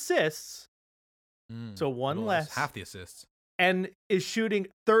 1.6 assists, so 1 less. Half the assists. And is shooting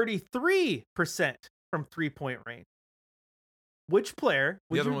 33% from 3-point range. Which player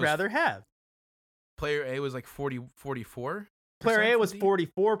would you rather have? Player A was like 44. Player A was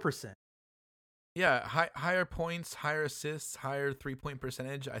 44%. Yeah, higher points, higher assists, higher 3-point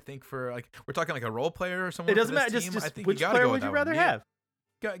percentage. I think for like we're talking like a role player or someone. It doesn't matter. Just I think which player would you rather have?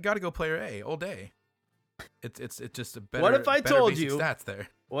 Got to go player A all day. It's just a better. What if I told you stats there?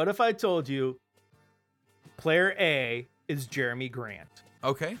 What if I told you player A is Jeremy Grant?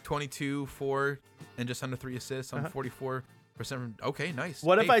 Okay, 22, 4, and just under 3 assists on 44%. Okay, nice.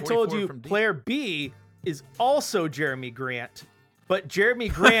 What if I told you player B is also Jeremy Grant, but Jeremy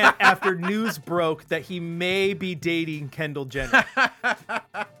Grant after news broke that he may be dating Kendall Jenner?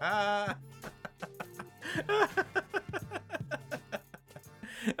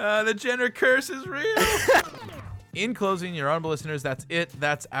 The Jenner curse is real. In closing, your honorable listeners, that's it.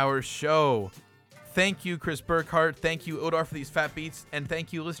 That's our show. Thank you, Chris Burkhart. Thank you, Odar, for these fat beats. And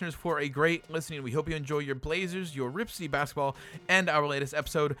thank you, listeners, for a great listening. We hope you enjoy your Blazers, your Rip City basketball, and our latest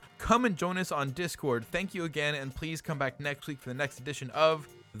episode. Come and join us on Discord. Thank you again, and please come back next week for the next edition of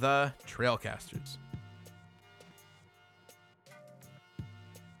The Trailcasters.